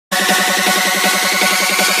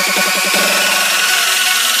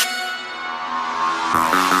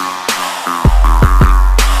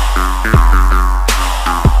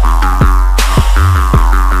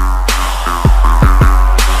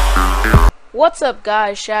What's up,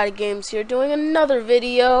 guys? Shaddy Games here, doing another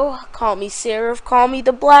video. Call me Seraph, call me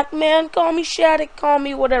the Black Man, call me Shaddick, call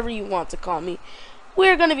me whatever you want to call me.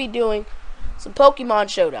 We're gonna be doing some Pokemon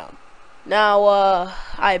Showdown. Now,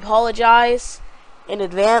 I apologize in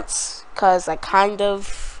advance, because I kind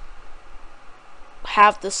of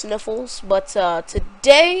have the sniffles, but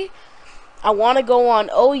today I want to go on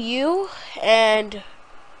OU, and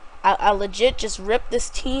I legit just ripped this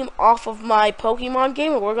team off of my Pokemon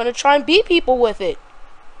game, and we're going to try and beat people with it.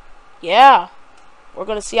 Yeah. We're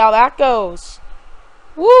going to see how that goes.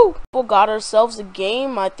 Woo! We got ourselves a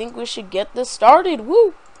game. I think we should get this started.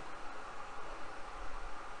 Woo!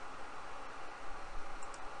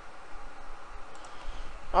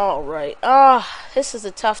 Alright. This is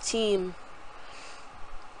a tough team.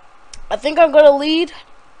 I think I'm going to lead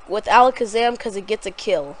with Alakazam because it gets a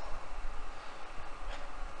kill.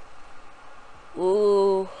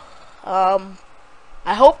 Ooh, I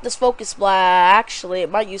hope this Focus Blast, actually, it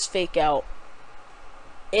might use Fake Out.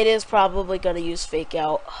 It is probably gonna use Fake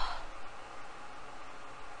Out.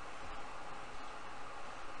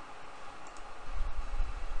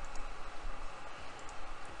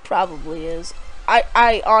 Probably is.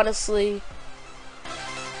 I honestly,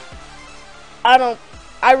 I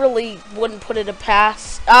really wouldn't put it a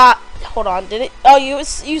pass. Hold on, did it? Oh, you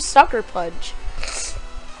Sucker Punch.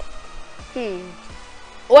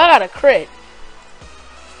 Well, I got a crit.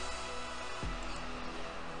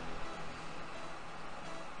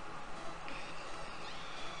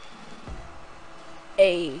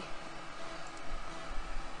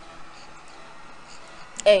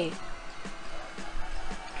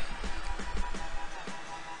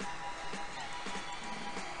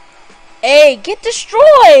 Hey, get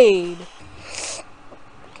destroyed.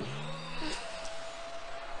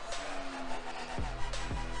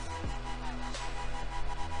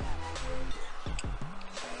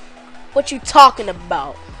 What you talking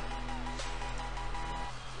about?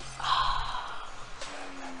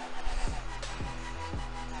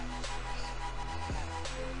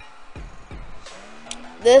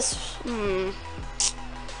 This,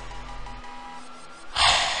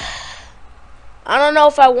 I don't know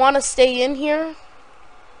if I want to stay in here.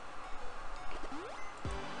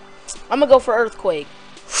 I'm gonna go for Earthquake.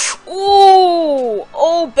 Ooh!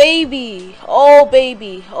 Oh baby! Oh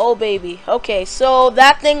baby! Oh baby! Okay, so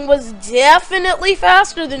that thing was definitely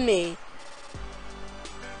faster than me.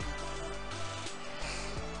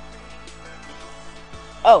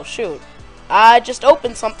 Oh shoot! I just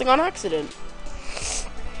opened something on accident.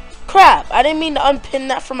 Crap! I didn't mean to unpin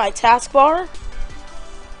that from my taskbar.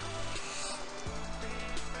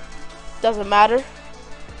 Doesn't matter.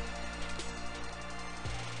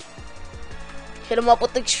 Hit him up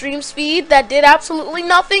with extreme speed. That did absolutely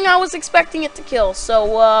nothing. I was expecting it to kill.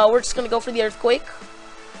 So, we're just going to go for the Earthquake.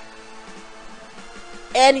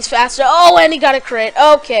 And he's faster. Oh, and he got a crit.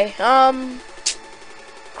 Okay.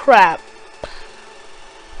 Crap.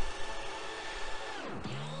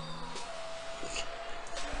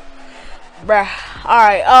 Bruh.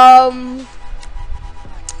 Alright,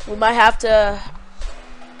 we might have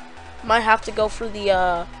to go for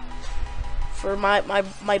the, for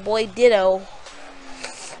my boy Ditto.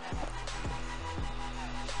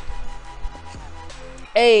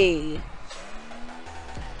 Hey.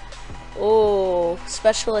 Oh,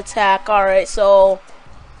 special attack. Alright, so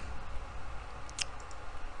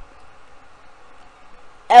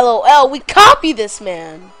LOL, we copy this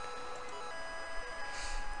man.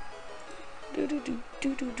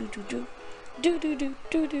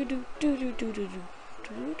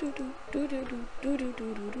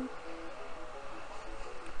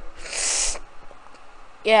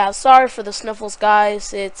 Yeah, sorry for the sniffles,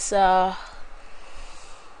 guys. It's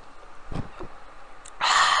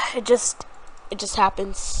it just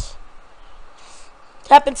happens.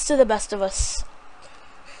 Happens to the best of us.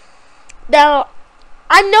 Now,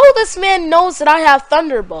 I know this man knows that I have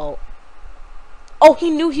Thunderbolt. Oh, he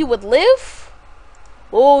knew he would live?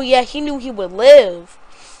 Oh, yeah, he knew he would live.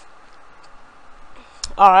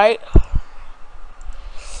 Alright.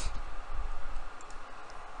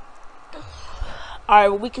 Alright,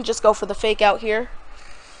 well, we can just go for the Fake Out here.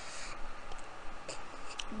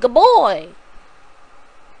 Good boy.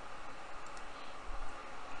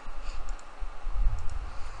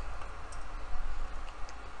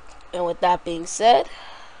 And with that being said,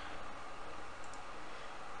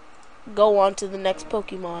 go on to the next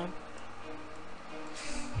Pokemon.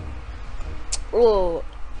 Ooh.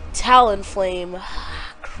 Talon Flame.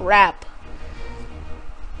 Crap.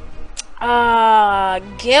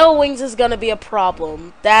 Gale Wings is gonna be a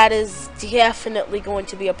problem. That is definitely going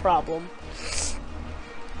to be a problem.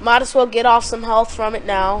 Might as well get off some health from it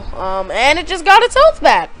now. And it just got its health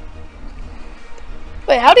back.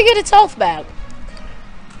 Wait, how'd it get its health back?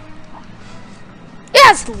 It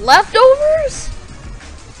has leftovers?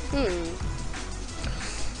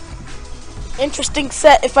 Interesting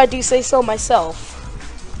set, if I do say so myself.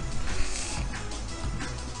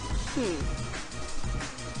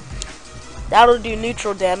 That'll do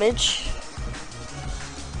neutral damage.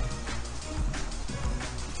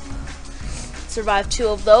 Survive 2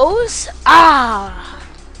 of those. Ah!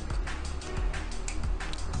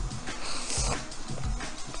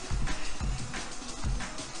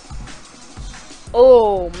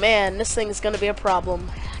 Oh man, this thing is gonna be a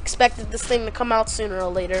problem. Expected this thing to come out sooner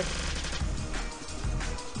or later.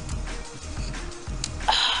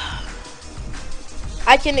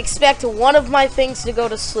 I can expect one of my things to go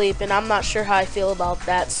to sleep, and I'm not sure how I feel about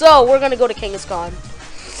that. So, we're going to go to Kangaskhan.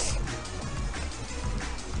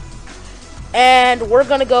 And we're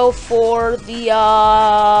going to go for the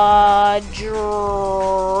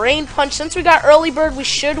Drain Punch. Since we got Early Bird, we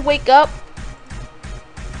should wake up.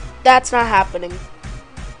 That's not happening.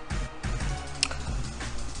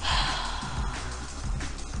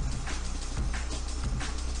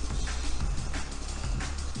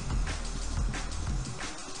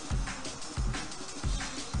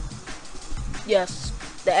 Yes,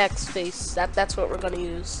 the X face. That's what we're gonna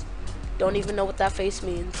use. Don't even know what that face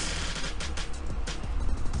means.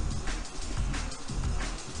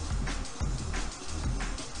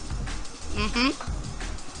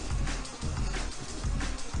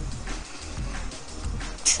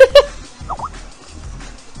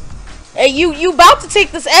 Hey, you about to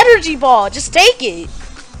take this energy ball. Just take it.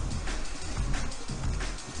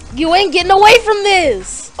 You ain't getting away from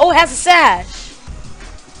this. Oh, it has a sash.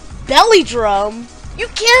 Belly drum? You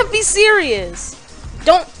can't be serious.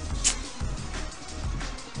 Don't.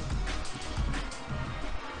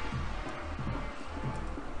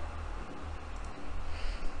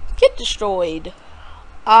 Get destroyed.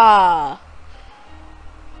 Ah.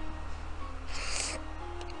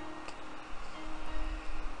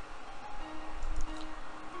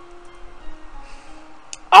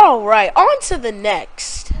 Alright, on to the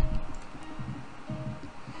next.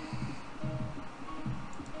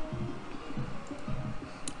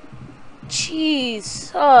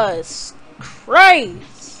 Jesus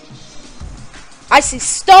Christ. I see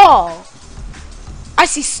stall. I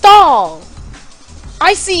see stall.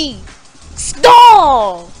 I see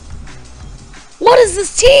stall. What is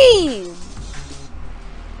this team?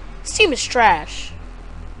 This team is trash.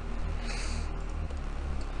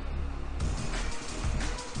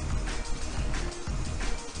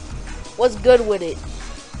 What's good with it?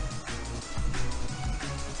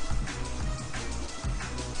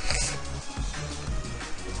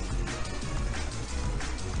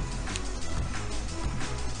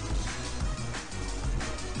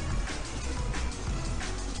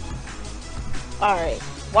 Alright,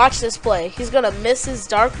 watch this play. He's gonna miss his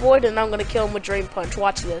Dark Void, and I'm gonna kill him with Drain Punch.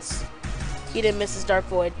 Watch this. He didn't miss his Dark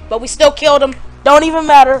Void, but we still killed him. Don't even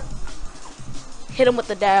matter. Hit him with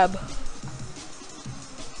the dab.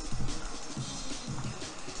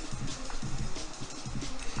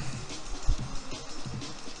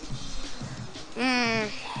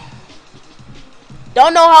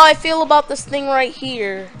 Don't know how I feel about this thing right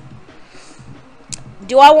here.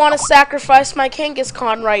 Do I want to sacrifice my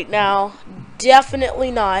Kangaskhan right now? Definitely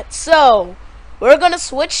not. So, we're going to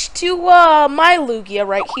switch to my Lugia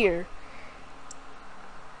right here.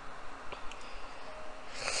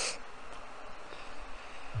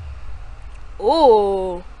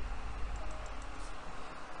 Ooh.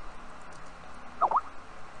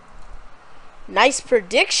 Nice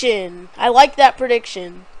prediction. I like that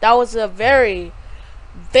prediction. That was a very,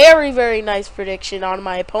 very, very nice prediction on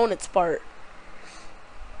my opponent's part.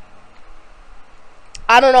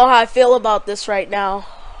 I don't know how I feel about this right now.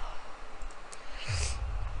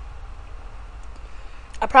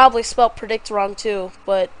 I probably spelled predict wrong too,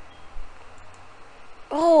 but...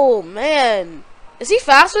 Oh, man. Is he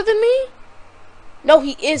faster than me? No,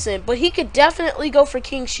 he isn't, but he could definitely go for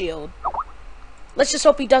King Shield. Let's just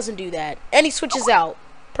hope he doesn't do that. And he switches out.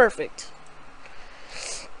 Perfect.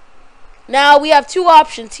 Now, we have two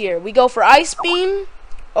options here. We go for Ice Beam,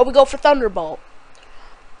 or we go for Thunderbolt.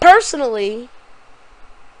 Personally...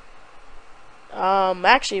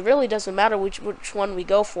 actually, it really doesn't matter which one we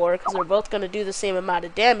go for, because they're both going to do the same amount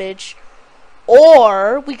of damage.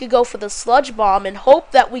 Or, we could go for the Sludge Bomb and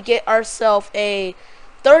hope that we get ourselves a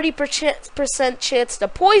 30% chance to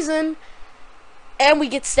poison, and we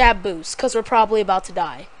get stab boost because we're probably about to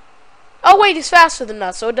die. Oh wait, he's faster than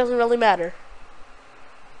us, so it doesn't really matter.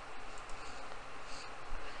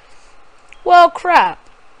 Well, crap.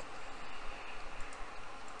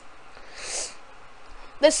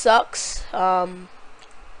 This sucks. Man,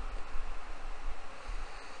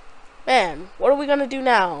 what are we gonna do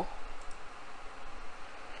now?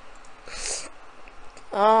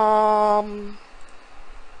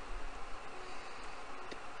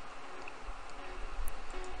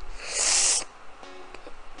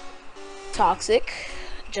 Toxic,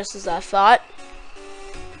 just as I thought.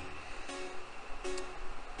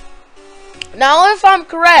 Now, if I'm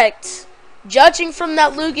correct, judging from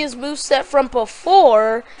that Lugia's moveset from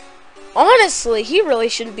before, honestly, he really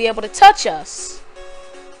shouldn't be able to touch us.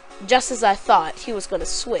 Just as I thought, he was going to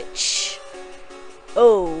switch.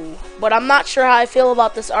 Oh, but I'm not sure how I feel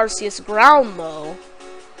about this Arceus ground, though.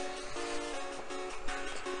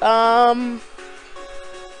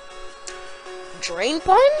 Drain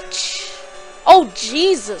Punch? Oh,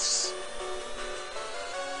 Jesus.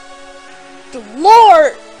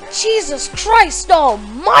 Lord, Jesus Christ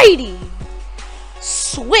almighty.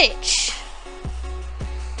 Switch.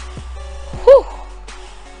 Whew.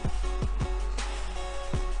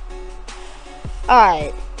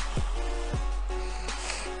 Alright.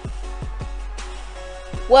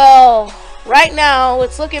 Well, right now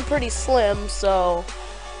it's looking pretty slim, so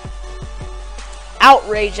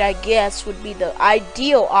Outrage, I guess, would be the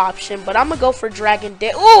ideal option, but I'm gonna go for Dragon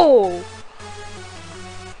Day. Ooh!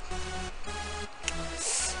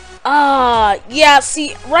 Yeah,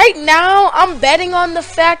 see, right now, I'm betting on the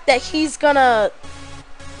fact that he's gonna...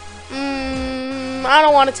 I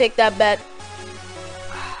don't want to take that bet.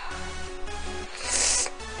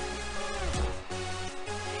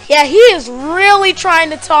 Yeah, he is really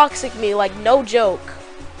trying to toxic me, like, no joke.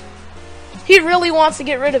 He really wants to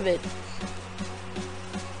get rid of it.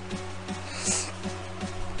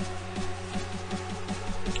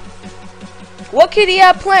 What could he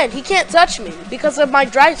have planned? He can't touch me because of my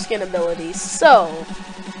dry skin abilities, so...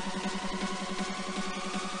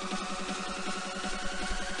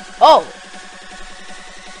 Oh!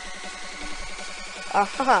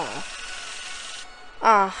 Aha.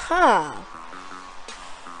 Aha.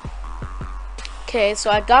 Okay, so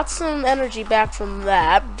I got some energy back from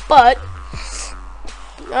that, but...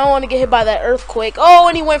 I don't want to get hit by that earthquake. Oh,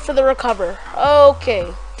 and he went for the recover. Okay.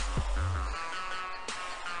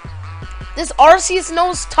 This Arceus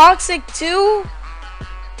knows toxic too?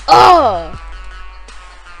 Ugh!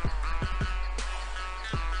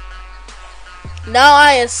 Now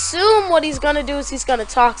I assume what he's gonna do is he's gonna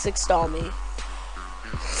toxic stall me.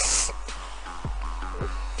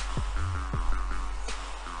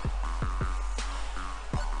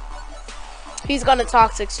 He's gonna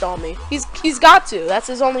toxic stall me. He's got to. That's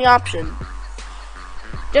his only option.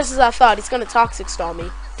 Just as I thought, he's gonna toxic stall me.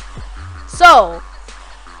 So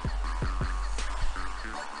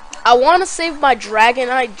I want to save my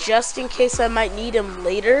Dragonite just in case I might need him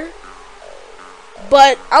later.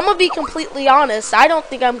 But I'm going to be completely honest, I don't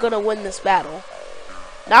think I'm going to win this battle.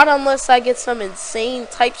 Not unless I get some insane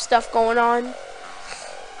type stuff going on.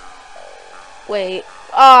 Wait.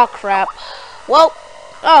 Oh, crap. Well,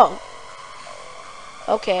 oh.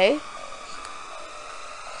 Okay.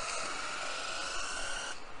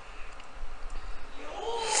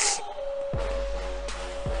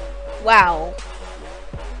 Wow.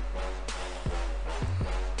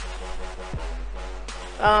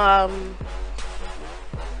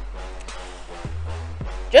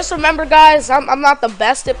 Just remember, guys, I'm not the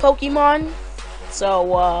best at Pokemon, so,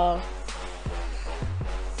 well,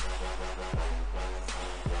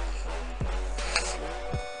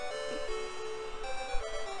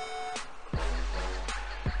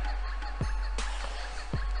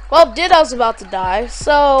 Ditto's about to die,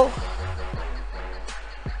 so,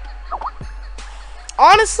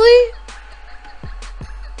 honestly,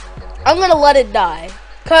 I'm gonna let it die.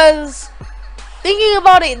 Because, thinking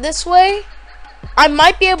about it this way, I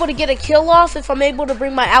might be able to get a kill off if I'm able to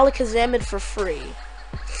bring my Alakazam for free.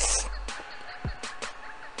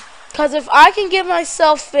 Because if I can give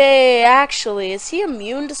myself a... Actually, is he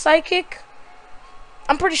immune to Psychic?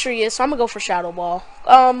 I'm pretty sure he is, so I'm going to go for Shadow Ball.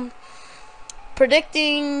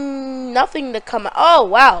 Predicting nothing to come out. Oh,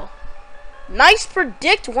 wow. Nice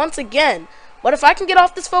predict once again. But if I can get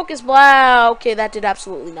off this focus... Wow, okay, that did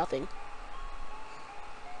absolutely nothing.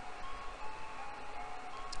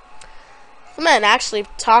 Man, actually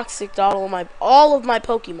toxic all of my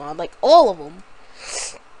Pokemon, like all of them.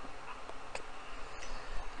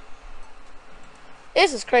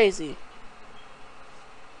 This is crazy.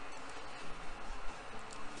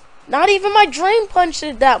 Not even my Drain Punch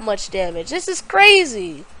did that much damage. This is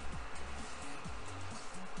crazy.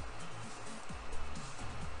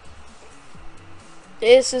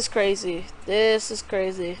 This is crazy. This is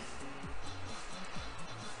crazy.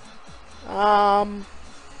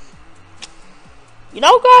 You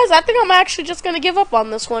know, guys, I think I'm actually just gonna give up on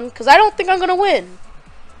this one because I don't think I'm gonna win.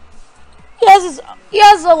 He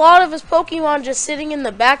has a lot of his Pokemon just sitting in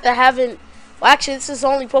the back that haven't. Well, actually, this is the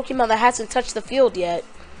only Pokemon that hasn't touched the field yet.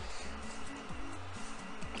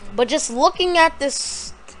 But just looking at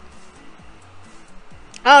this,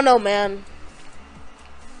 I don't know, man.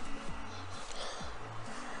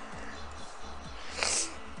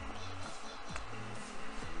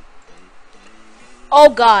 Oh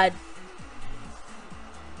God.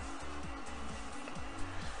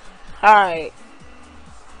 Alright.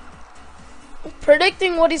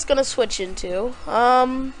 Predicting what he's gonna switch into.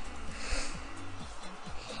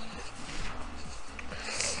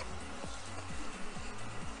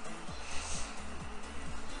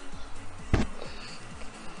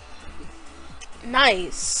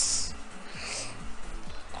 Nice.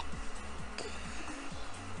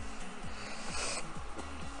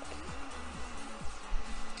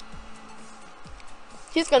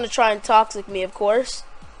 He's gonna try and toxic me, of course.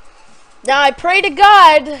 Now I pray to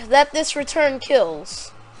God that this return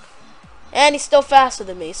kills. And he's still faster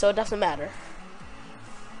than me, so it doesn't matter.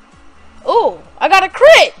 Ooh, I got a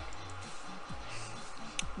crit!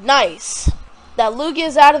 Nice. That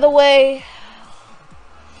Lugia's out of the way.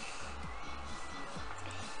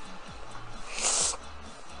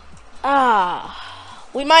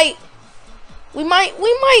 We might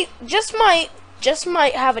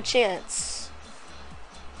have a chance.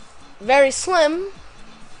 Very slim.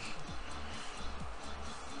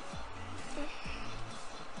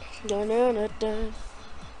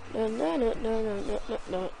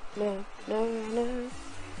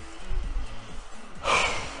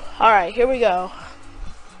 Alright, here we go.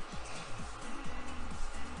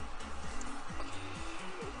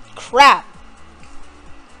 Crap.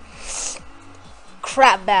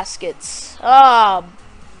 Crap baskets.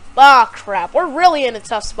 Crap. We're really in a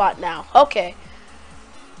tough spot now. Okay.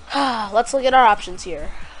 Let's look at our options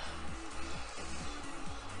here.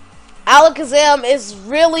 Alakazam is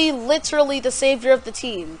really, literally the savior of the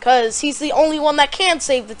team, because he's the only one that can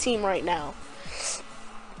save the team right now.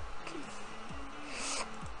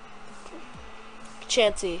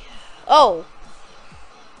 Chansey. Oh.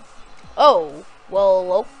 Oh.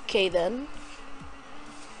 Well, okay then.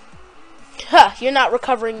 Huh, you're not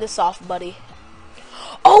recovering this off, buddy.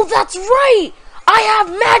 Oh, that's right! I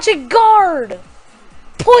have Magic Guard!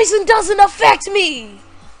 Poison doesn't affect me!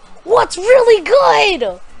 What's really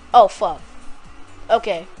good? Oh, fuck.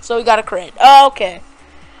 Okay, so we got a crit. Oh, okay.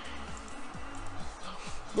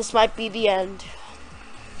 This might be the end.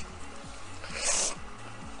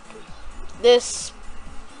 This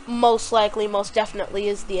most likely, most definitely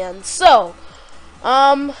is the end. So,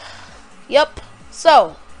 yep.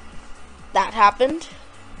 So, that happened.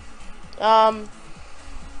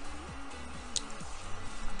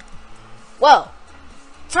 Well,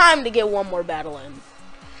 time to get one more battle in.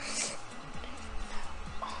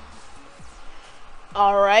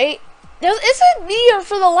 Alright. Is it me, or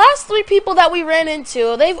for the last 3 people that we ran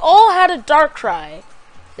into, they've all had a Darkrai?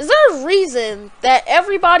 Is there a reason that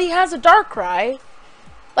everybody has a Darkrai?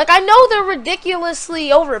 Like, I know they're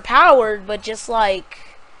ridiculously overpowered, but just like,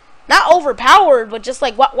 not overpowered, but just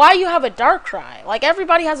like, why you have a Darkrai? Like,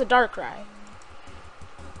 everybody has a Darkrai.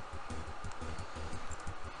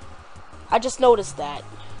 I just noticed that.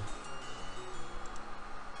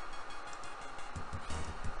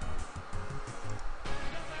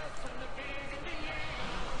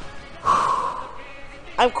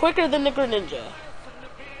 I'm quicker than the Greninja.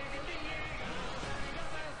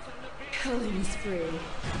 Killing spree.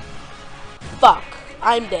 Fuck.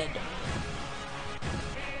 I'm dead.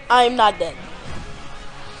 I am not dead.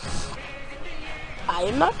 I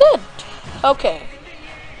am not dead. Okay.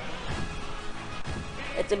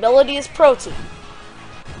 Its ability is Protein.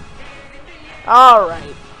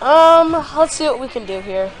 Alright. Let's see what we can do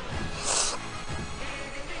here.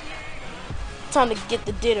 Time to get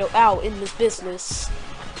the Ditto out in this business.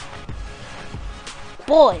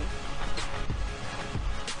 Boy.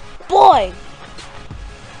 Boy.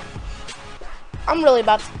 I'm really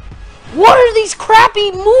about to... What are these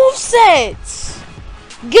crappy movesets?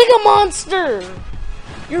 Giga Monster.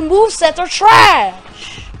 Your movesets are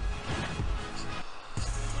trash.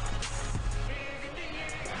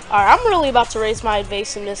 Alright, I'm really about to raise my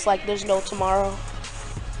evasiveness like there's no tomorrow.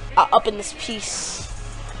 Up in this piece.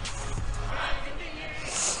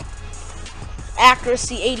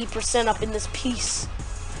 Accuracy 80% up in this piece.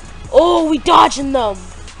 Oh, we dodging them.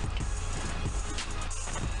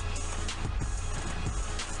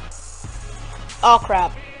 Oh,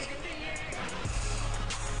 crap.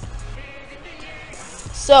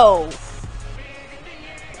 So.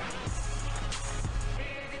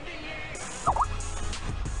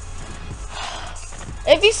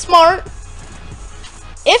 If he's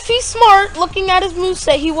smart, looking at his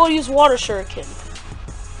moveset, he will use Water Shuriken.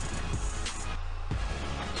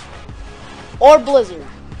 Or Blizzard.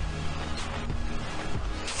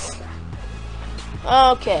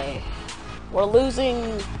 Okay. We're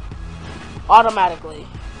losing automatically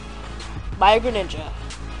by a Greninja.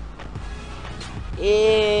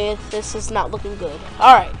 This is not looking good.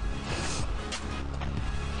 Alright.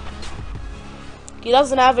 He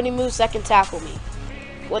doesn't have any moves that can tackle me.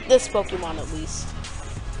 With this Pokemon, at least.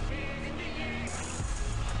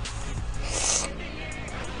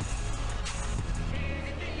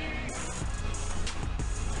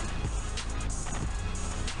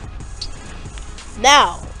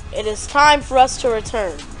 Now, it is time for us to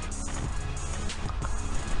return.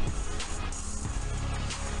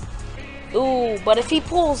 Ooh, but if he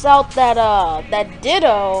pulls out that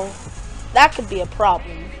Ditto, that could be a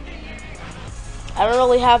problem. I don't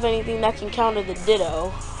really have anything that can counter the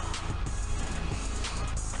Ditto.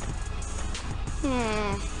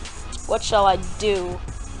 What shall I do?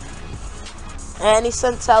 And he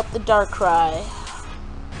sends out the Darkrai.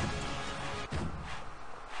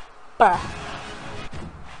 Bah.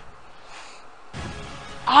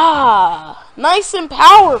 Ah, nice and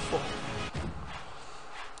powerful.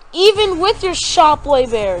 Even with your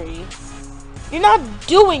Shockwave Berry, you're not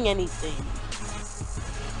doing anything.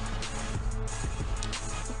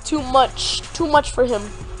 Too much for him.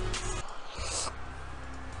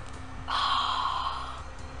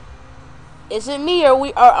 Is it me,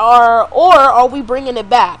 or are we bringing it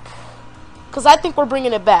back? Because I think we're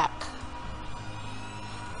bringing it back.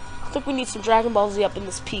 I think we need some Dragon Ball Z up in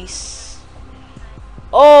this piece.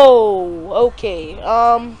 Oh, okay.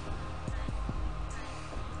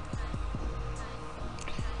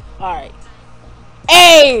 Alright.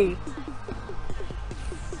 Hey!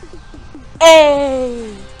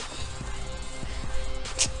 Hey!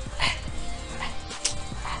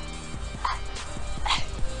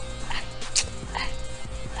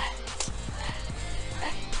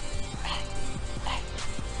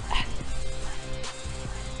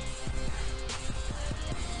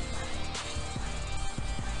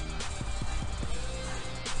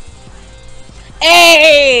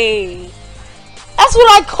 Hey! That's what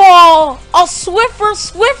I call a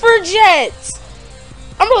Swiffer jet!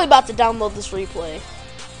 I'm really about to download this replay.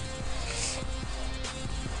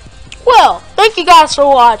 Well, thank you guys for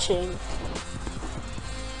watching.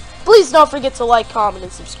 Please don't forget to like, comment,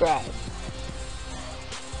 and subscribe.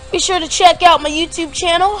 Be sure to check out my YouTube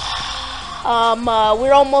channel.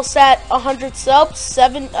 We're almost at 100 subs,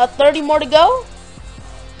 30 more to go.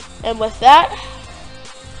 And with that,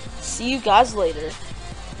 see you guys later.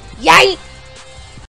 Yay!